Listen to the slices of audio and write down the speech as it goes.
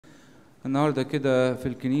النهاردة كده في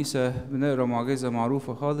الكنيسة بنقرأ معجزة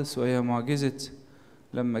معروفة خالص، وهي معجزة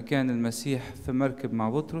لما كان المسيح في مركب مع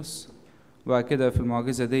بطرس. وبعد كده في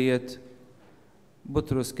المعجزة ديت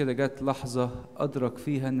بطرس كده جت لحظة أدرك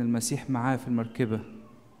فيها إن المسيح معاه في المركبة،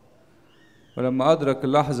 ولما أدرك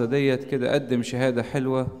اللحظة ديت كده قدم شهادة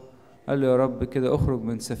حلوة، قال له يا رب كده أخرج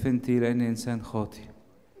من سفينتي لأني إنسان خاطي.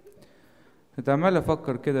 كنت عمال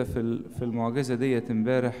أفكر كده في المعجزة ديت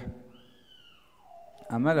امبارح،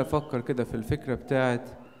 عمال أفكر كده في الفكرة بتاعت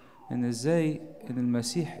إن إزاي إن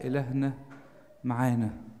المسيح إلهنا معانا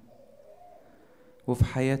وفي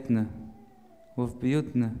حياتنا وفي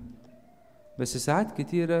بيوتنا، بس ساعات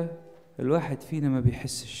كتيرة الواحد فينا ما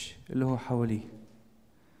بيحسش اللي هو حواليه.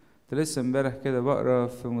 كنت لسه امبارح كده بقرا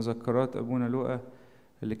في مذكرات أبونا لوقا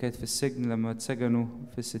اللي كانت في السجن لما اتسجنوا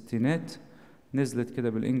في الستينات، نزلت كده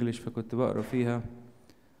بالإنجليش فكنت بقرا فيها.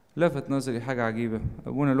 لفت نظري حاجة عجيبة.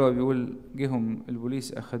 أبونا لوقا بيقول جيهم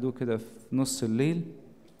البوليس أخدوه كده في نص الليل،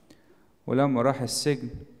 ولما راح السجن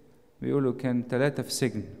بيقولوا كان 3 في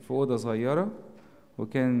سجن في أوضة صغيرة،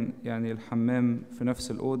 وكان يعني الحمام في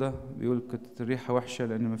نفس الأوضة. بيقول كانت الريحة وحشة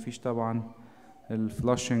لأن مفيش طبعا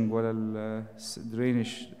الفلاشنج ولا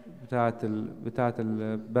الدرينش بتاعة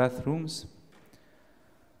الباث رومز.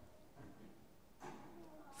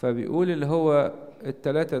 فبيقول اللي هو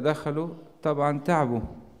ال3 دخلوا طبعا تعبوا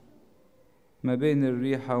ما بين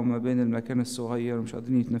الريحة وما بين المكان الصغير ومش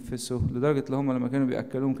قادرين يتنفسوا، لدرجة اللي هم لما كانوا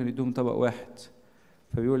بيأكلوهم كان يدوهم طبق واحد.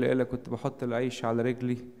 فبيقول إلا كنت بحط العيش على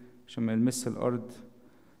رجلي عشان ما يلمس الأرض،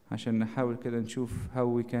 عشان نحاول كده نشوف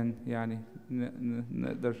هو كان يعني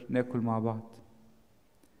نقدر ناكل مع بعض.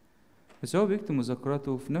 بس هو بيكتب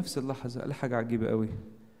مذكراته في نفس اللحظة قال حاجة عجيبة قوي.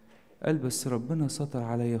 قال بس ربنا ستر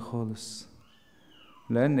عليا خالص،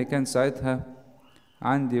 لأن كان ساعتها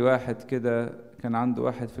عندي واحد كده، كان عنده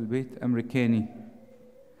واحد في البيت أمريكاني،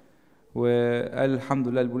 وقال الحمد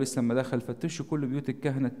لله البوليس لما دخل فتشوا كل بيوت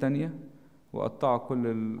الكهنة التانية وقطعوا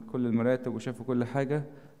كل المراتب وشافوا كل حاجة.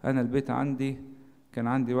 أنا البيت عندي كان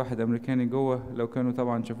عندي واحد أمريكاني جوه، لو كانوا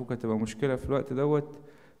طبعا شافوه كانت تبقى مشكلة في الوقت دوت.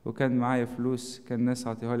 وكان معايا فلوس كان ناس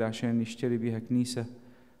عطيها لي عشان يشتري بيها كنيسة،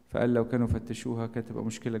 فقال لو كانوا فتشوها كانت تبقى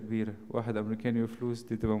مشكلة كبيرة، واحد أمريكاني وفلوس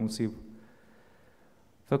دي تبقى مصيبة.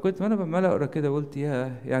 فكنت وأنا بمال أقرأ كده قلت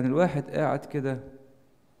يعني الواحد قاعد كده،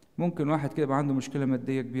 ممكن واحد كده يبقى عنده مشكلة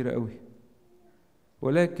مادية كبيرة قوي،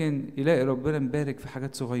 ولكن يلاقي ربنا مبارك في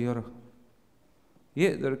حاجات صغيرة،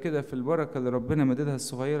 يقدر كده في البركة اللي ربنا مددها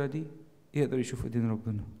الصغيرة دي يقدر يشوف ايدين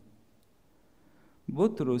ربنا.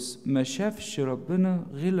 بطرس ما شافش ربنا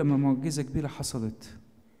غير لما معجزة كبيرة حصلت.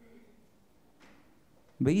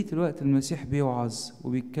 بقية الوقت المسيح بيوعظ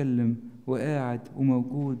وبيتكلم وقاعد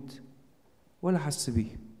وموجود ولا حس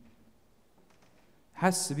بيه.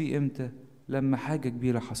 حس بيه امتى؟ لما حاجة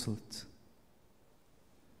كبيرة حصلت.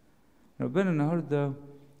 ربنا النهاردة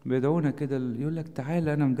بيدعونا كده يقول لك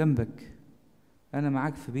تعالى أنا جنبك، أنا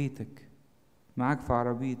معاك في بيتك، معاك في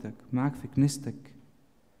عربيتك، معاك في كنيستك.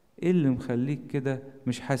 إيه اللي مخليك كده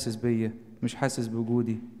مش حاسس بيا، مش حاسس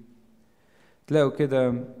بوجودي؟ تلاقوا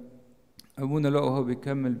كده أبونا لقوا هو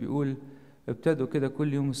بيكمل بيقول ابتدوا كده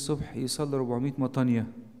كل يوم الصبح يصلي 400 مطانية.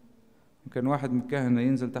 وكان واحد من الكهنة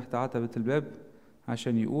ينزل تحت عتبة الباب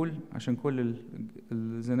عشان يقول، عشان كل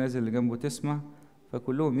الزنازل اللي جنبه تسمع.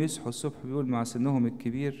 فكلهم يصحوا الصبح بيقول مع سنهم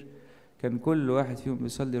الكبير كان كل واحد فيهم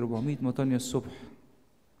بيصلي 400 مطانية الصبح.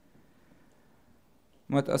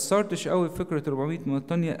 ما تأثرتش قوي بفكرة 400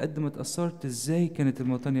 مطانية قد ما تأثرت ازاي كانت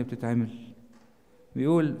المطانية بتتعمل.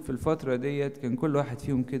 بيقول في الفترة ديت كان كل واحد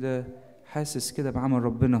فيهم كده حاسس كده بعمل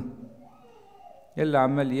ربنا، اللي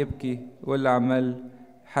عمال يبكي واللي عمال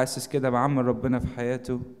حاسس كده بعمل ربنا في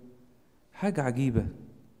حياته. حاجة عجيبة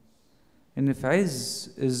ان في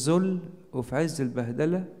عز الذل وفي عز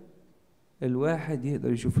البهدلة الواحد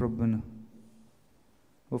يقدر يشوف ربنا،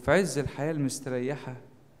 وفي عز الحياة المستريحة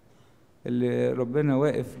اللي ربنا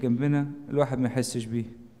واقف جنبنا الواحد ما يحسش بيه.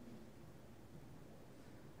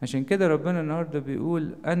 عشان كده ربنا النهاردة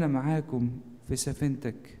بيقول أنا معاكم في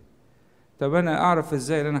سفينتك. طب أنا أعرف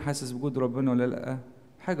إزاي إن أنا حاسس بوجود ربنا ولا لأ؟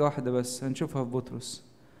 حاجة واحدة بس هنشوفها في بطرس.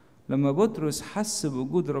 لما بطرس حس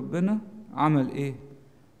بوجود ربنا عمل إيه؟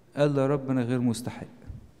 قال يا رب أنا غير مستحق.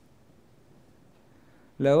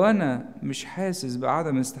 لو أنا مش حاسس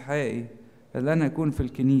بعدم استحقاقي اللي أنا أكون في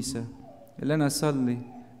الكنيسة، اللي أنا أصلي،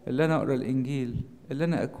 اللي أنا أقرأ الإنجيل، اللي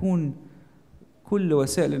أنا أكون كل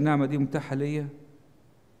وسائل النعمة دي متاحة ليا،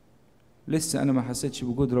 لسه أنا ما حسيتش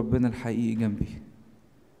بوجود ربنا الحقيقي جنبي.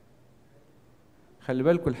 خلي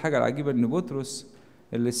بالكم الحاجة العجيبة إن بطرس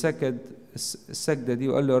اللي سكد السجدة دي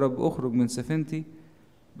وقال له يا رب أخرج من سفينتي،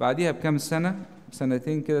 بعديها بكام سنة،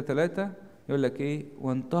 سنتين كده 3، يقول لك إيه؟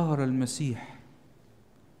 وانتهر المسيح.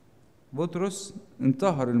 بطرس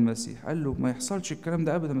انتهر المسيح، قال له ما يحصلش الكلام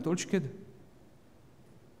ده ابدا، ما تقولش كده.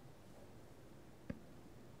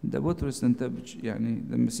 ده بطرس، انت يعني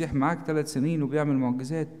ده المسيح معاك 3 سنين وبيعمل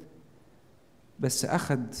معجزات، بس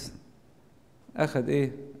اخد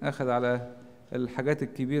ايه؟ اخد على الحاجات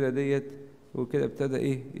الكبيرة ديت، وكده ابتدى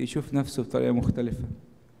ايه؟ يشوف نفسه بطريقة مختلفة.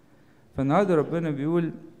 فالنهارده ربنا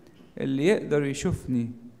بيقول اللي يقدر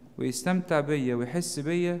يشوفني ويستمتع بيا ويحس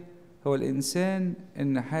بيا هو الإنسان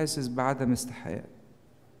اللي حاسس بعدم استحقاق.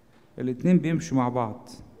 الاتنين بيمشوا مع بعض.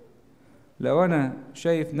 لو أنا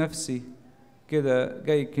شايف نفسي كده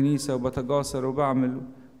جاي الكنيسة وبتجاسر وبعمل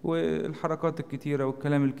والحركات الكتيرة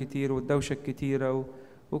والكلام الكتير والدوشة الكتيرة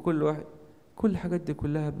وكل واحد، كل الحاجات دي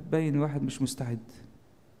كلها بتبين واحد مش مستعد.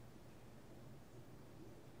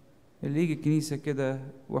 اللي يجي الكنيسة كده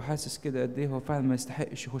وحاسس كده قد ايه هو فعلا ما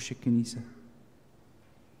يستحقش يخش الكنيسة،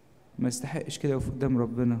 ما يستحقش كده يقف قدام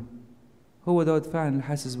ربنا، هو دوت فعلا اللي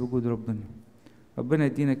حاسس بوجود ربنا. ربنا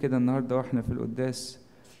يدينا كده النهارده واحنا في القداس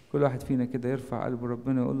كل واحد فينا كده يرفع قلبه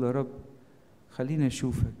ربنا ويقول له يا رب خليني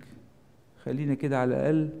اشوفك، خلينا كده على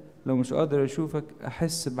الاقل لو مش قادر اشوفك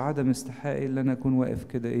احس بعدم استحقاقي اللي انا اكون واقف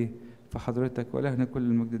كده ايه في حضرتك. ولهنا كل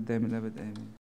المجد الدائم الابد، امين.